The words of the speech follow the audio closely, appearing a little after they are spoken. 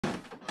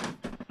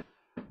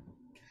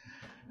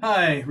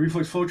Hi,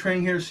 Reflex Flow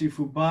Training here,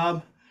 Seafood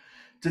Bob.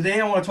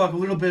 Today I want to talk a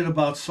little bit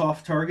about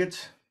soft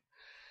targets.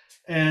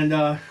 And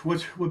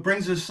what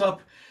brings this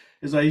up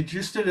is I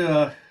just did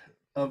a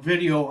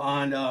video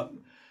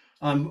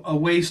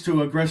on ways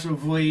to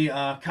aggressively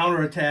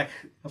counterattack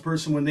a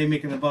person when they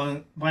make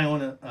a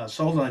violent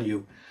assault on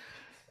you.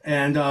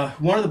 And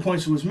one of the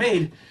points that was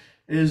made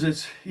is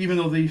it's even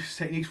though these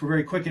techniques were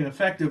very quick and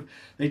effective,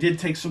 they did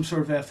take some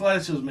sort of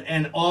athleticism,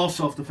 and all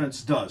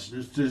self-defense does.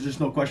 There's just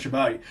no question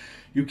about it.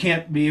 You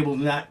can't be able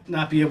to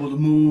not be able to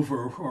move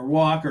or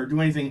walk or do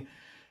anything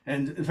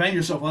and defend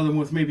yourself other than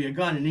with maybe a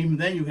gun, and even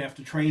then you have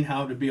to train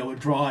how to be able to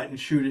draw it and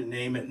shoot it and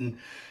aim it and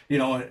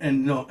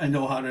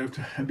know how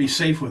to be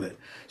safe with it.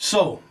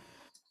 So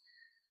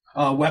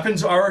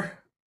weapons are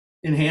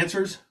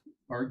enhancers,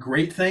 are a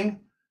great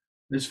thing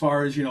as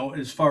far as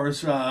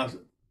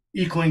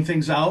equaling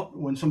things out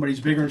when somebody's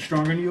bigger and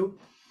stronger than you.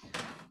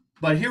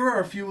 But here are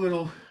a few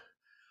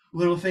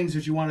little things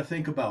that you want to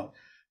think about.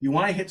 You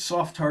want to hit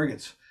soft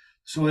targets.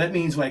 So that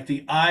means like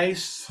the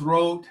eyes,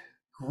 throat,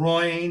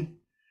 groin,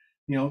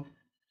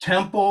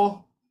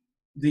 temple,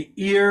 the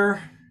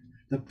ear,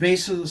 the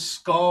base of the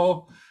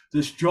skull,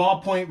 this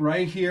jaw point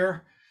right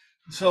here.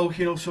 So,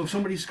 so if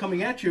somebody's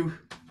coming at you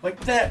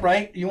like that,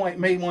 right? You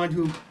may want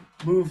to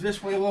move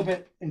this way a little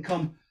bit and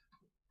come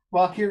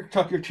walk here,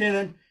 tuck your chin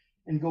in,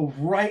 and go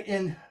right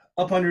in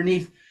up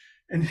underneath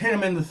and hit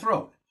him in the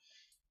throat.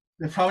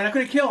 They're probably not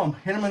going to kill him.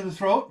 Hit him in the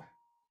throat,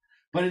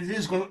 but it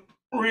is going to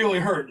really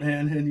hurt,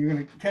 man. And you're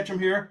going to catch them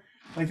here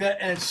like that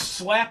and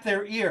slap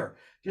their ear.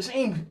 Just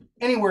aim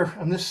anywhere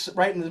on this,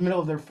 right in the middle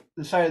of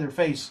the side of their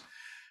face.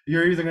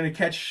 You're either going to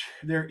catch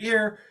their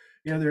ear,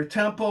 their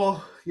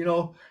temple,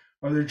 or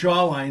their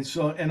jawline.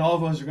 So, and all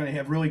of those are going to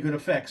have really good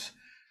effects.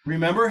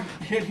 Remember,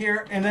 hit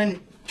here and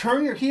then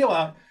turn your heel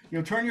out.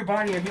 Turn your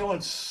body and heel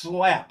and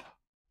slap.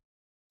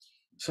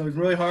 So it's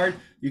really hard.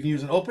 You can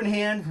use an open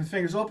hand with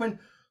fingers open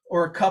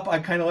or a cup. I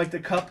kind of like the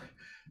cup.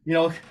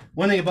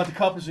 One thing about the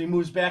cup is when he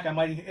moves back, I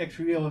might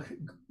actually be able to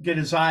get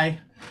his eye.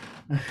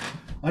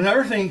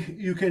 Another thing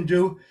you can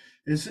do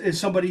is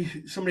somebody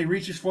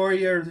reaches for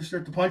you or they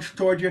start to punch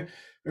toward you,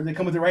 or they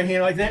come with the right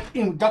hand like that,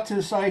 and duck to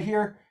the side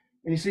here,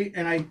 and you see,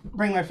 and I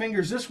bring my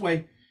fingers this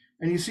way,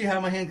 and you see how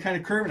my hand kind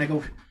of curve, and I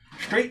go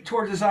straight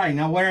towards his eye.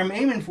 Now what I'm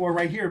aiming for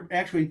right here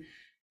actually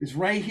is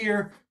right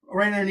here,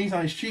 right underneath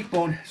on his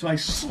cheekbone. So I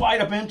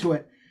slide up into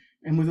it,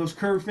 and with those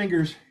curved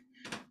fingers,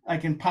 I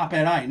can pop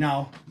that eye.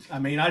 Now, I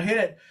may not hit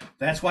it.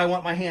 That's why I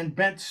want my hand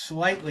bent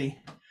slightly,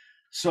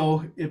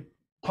 so it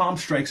palm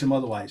strikes him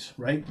otherwise,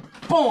 right?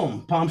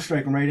 Boom, palm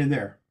strike him right in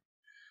there.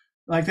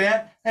 Like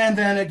that. And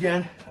then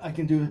again, I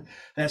can do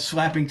that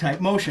slapping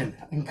type motion.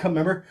 I can come,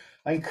 remember,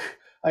 I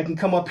can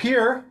come up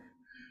here,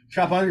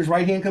 chop under, his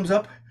right hand comes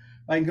up.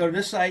 I can go to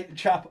this side,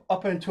 chop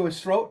up into his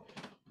throat,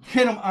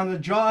 hit him on the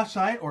jaw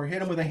side, or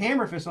hit him with a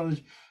hammer fist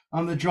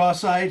on the jaw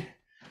side,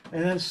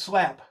 and then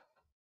slap.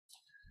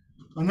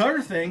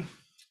 Another thing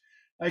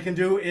I can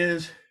do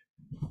is,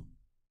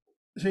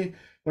 see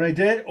what I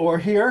did, or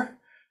here,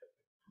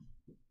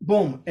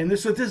 boom. And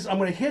this, I'm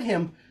going to hit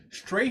him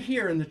straight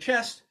here in the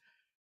chest,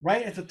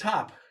 right at the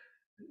top,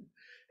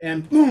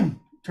 and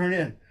boom, turn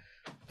in,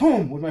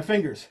 boom, with my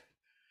fingers.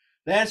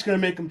 That's going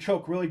to make him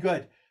choke really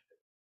good.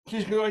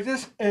 He's going to go like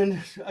this,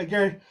 and I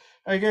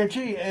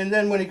guarantee. And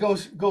then when he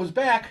goes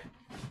back,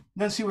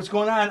 then see what's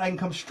going on. I can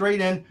come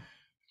straight in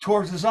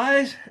towards his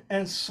eyes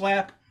and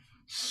slap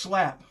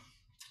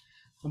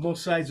on both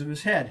sides of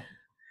his head.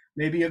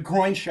 Maybe a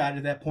groin shot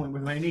at that point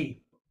with my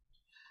knee.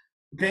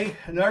 Okay,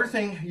 another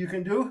thing you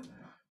can do,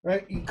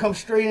 right? You come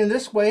straight in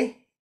this way,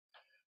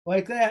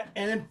 like that,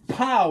 and then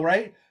pow,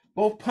 right?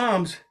 Both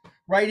palms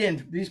right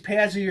in. These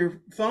pads of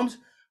your thumbs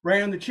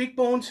right on the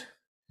cheekbones,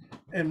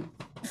 and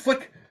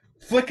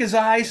flick his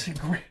eyes,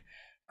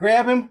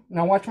 grab him.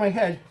 Now watch my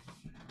head.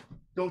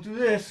 Don't do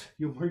this.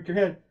 You'll hurt your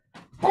head.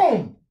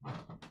 Boom!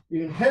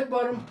 You can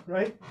headbutt him,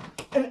 right?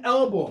 And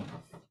elbow him.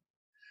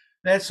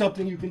 That's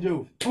something you can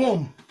do.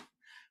 Boom!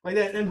 Like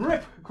that. And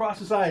rip across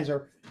his eyes,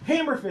 or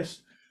hammer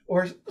fist,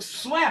 or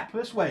slap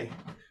this way.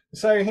 The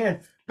side of your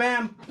hand.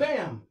 Bam,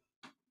 bam.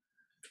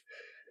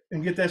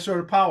 And get that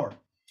sort of power.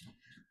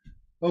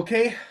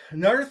 Okay,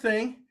 another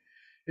thing,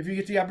 if you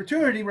get the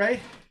opportunity, right?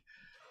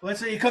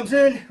 Let's say he comes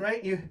in,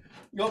 right? You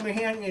open your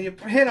hand and you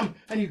hit him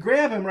and you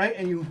grab him, right?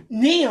 And you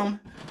knee him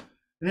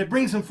and it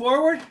brings him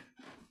forward.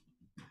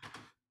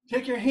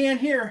 Take your hand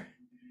here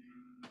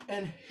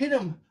and hit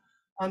him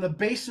on the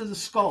base of the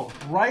skull,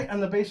 right on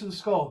the base of the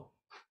skull,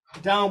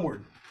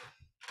 downward.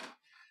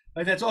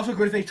 Like that's also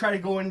good if they try to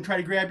go in and try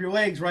to grab your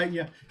legs, right?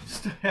 You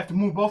have to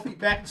move both feet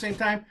back at the same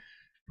time,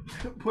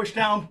 push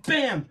down,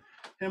 bam,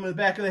 hit him in the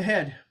back of the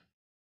head.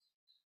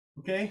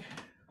 Okay,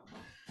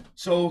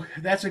 so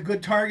that's a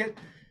good target.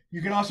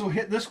 You can also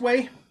hit this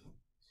way,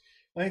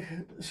 like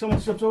someone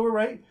steps over,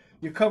 right?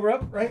 You cover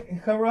up, right? You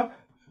cover up,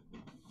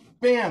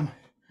 bam.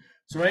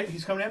 So right,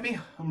 he's coming at me.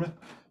 I'm gonna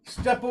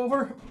step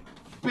over,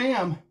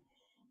 bam,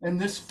 and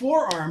this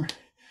forearm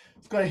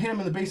is gonna hit him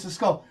in the base of the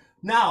skull.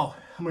 Now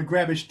I'm gonna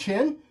grab his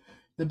chin,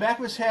 the back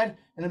of his head,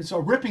 and it's a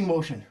ripping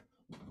motion.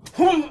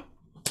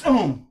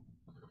 boom,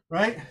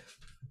 right?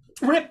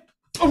 Rip,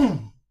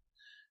 boom,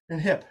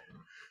 and hip.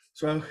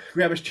 So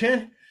grab his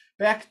chin,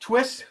 back,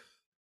 twist,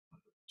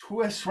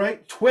 twist,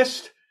 right,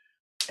 twist,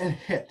 and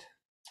hit.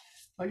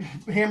 Like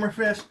hammer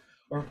fist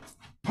or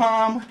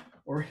palm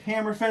or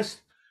hammer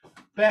fist.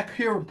 Back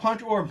here, a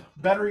punch, or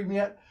better even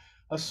yet,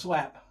 a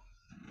slap.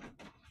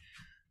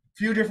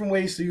 Few different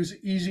ways to use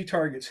easy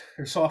targets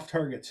or soft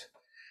targets.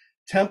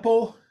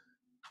 Temple,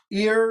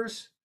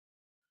 ears,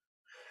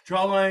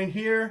 jawline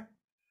here,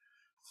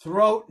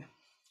 throat,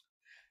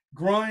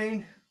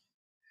 groin,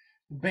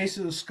 base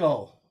of the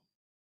skull.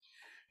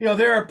 You know,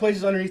 there are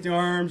places underneath the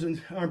arms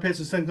and armpits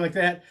and things like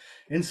that,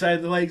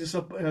 inside the legs and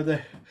stuff.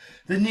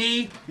 The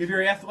knee, if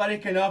you're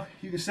athletic enough,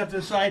 you can step to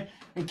the side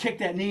and kick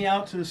that knee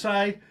out to the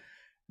side.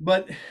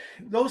 But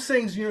those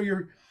things, you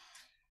know,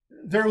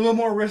 they're a little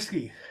more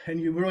risky, and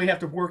you really have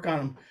to work on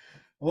them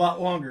a lot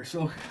longer.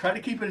 So try to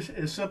keep it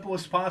as simple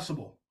as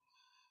possible.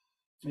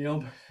 You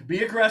know,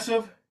 be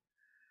aggressive.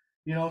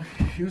 You know,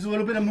 use a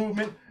little bit of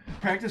movement,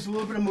 practice a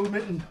little bit of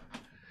movement and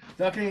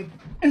ducking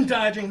and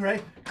dodging,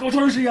 right? Go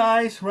towards the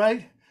eyes,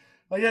 right?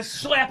 Like that,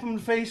 slap him in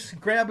the face,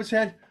 grab his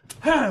head,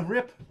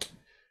 rip,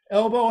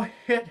 elbow,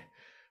 hit,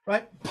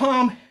 right?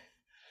 Palm,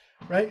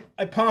 right?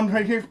 I palmed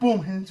right here,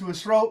 boom, into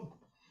his throat.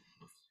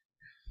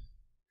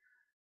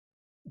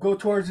 Go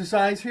towards his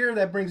eyes here,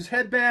 that brings his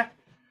head back.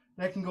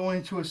 That can go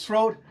into his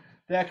throat.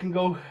 That can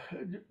go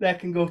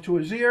to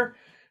his ear.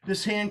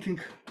 This hand can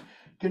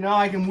now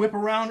I can whip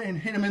around and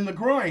hit him in the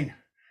groin,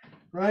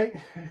 right?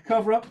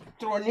 Cover up,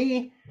 throw a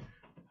knee,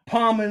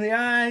 palm in the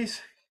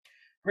eyes,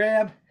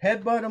 grab,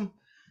 headbutt him.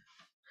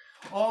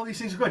 All these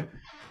things are good.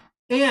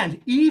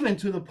 And even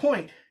to the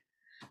point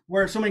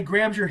where if somebody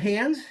grabs your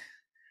hands,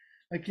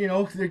 like, you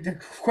know, they're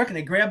quick and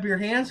they grab your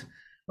hands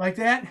like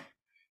that,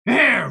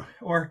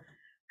 or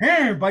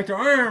bite their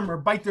arm or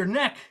bite their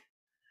neck.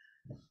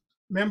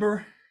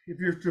 Remember, if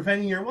you're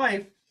defending your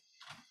life,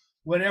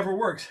 whatever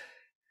works.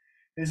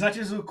 It's not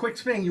just a quick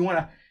thing. You want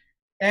to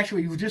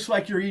actually, just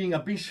like you're eating a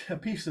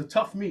piece of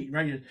tough meat,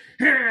 right?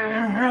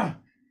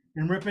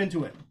 And rip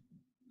into it.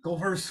 Go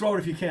for his throat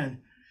if you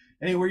can.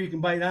 Anywhere you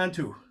can bite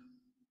onto.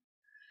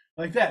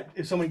 Like that.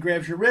 If somebody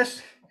grabs your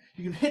wrist,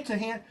 you can hit the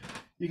hand.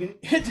 You can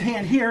hit the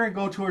hand here and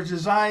go towards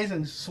his eyes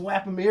and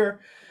slap him here.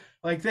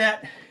 Like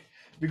that.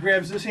 If he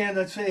grabs this hand,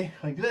 let's say,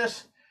 like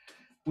this,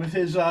 with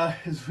his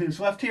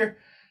left here,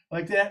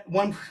 like that.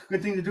 One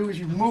good thing to do is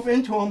you move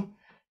into him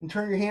and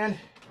turn your hand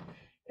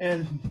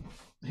and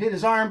hit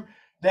his arm.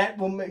 That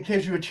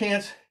gives you a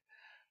chance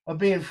of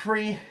being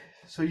free,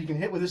 so you can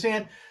hit with his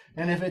hand.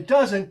 And if it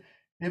doesn't,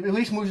 it at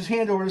least moves his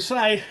hand over the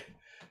side,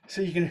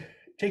 so you can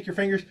take your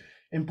fingers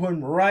and put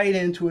them right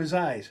into his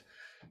eyes.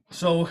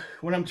 So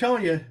when I'm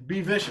telling you,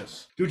 be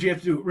vicious. Do what you have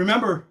to do.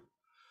 Remember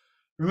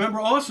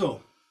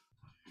also,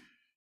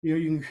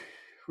 you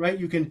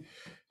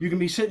can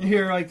be sitting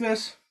here like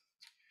this.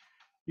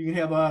 You can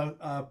have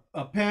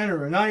a pen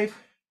or a knife,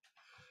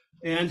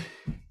 and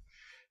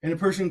a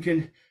person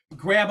can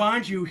grab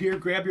onto you here,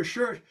 grab your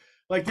shirt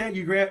like that.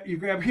 You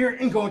grab here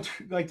and go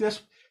like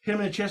this, hit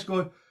him in the chest,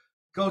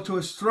 go to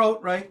his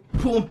throat, right?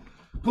 Pull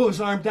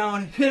his arm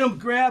down, hit him,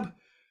 grab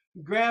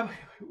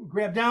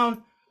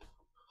down,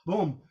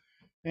 boom,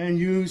 and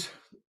use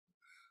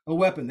a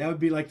weapon. That would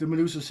be like the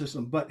Medusa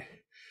system. But,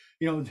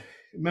 you know,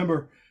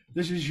 remember,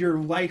 this is your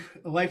life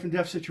and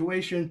death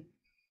situation,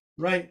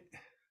 right?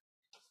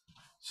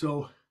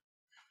 So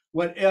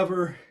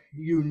whatever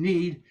you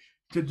need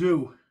to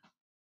do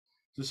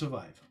to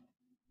survive.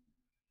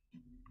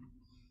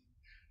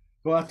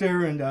 Go out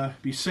there and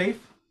be safe.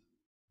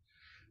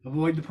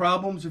 Avoid the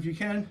problems if you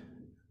can,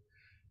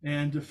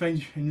 and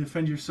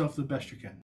defend yourself the best you can.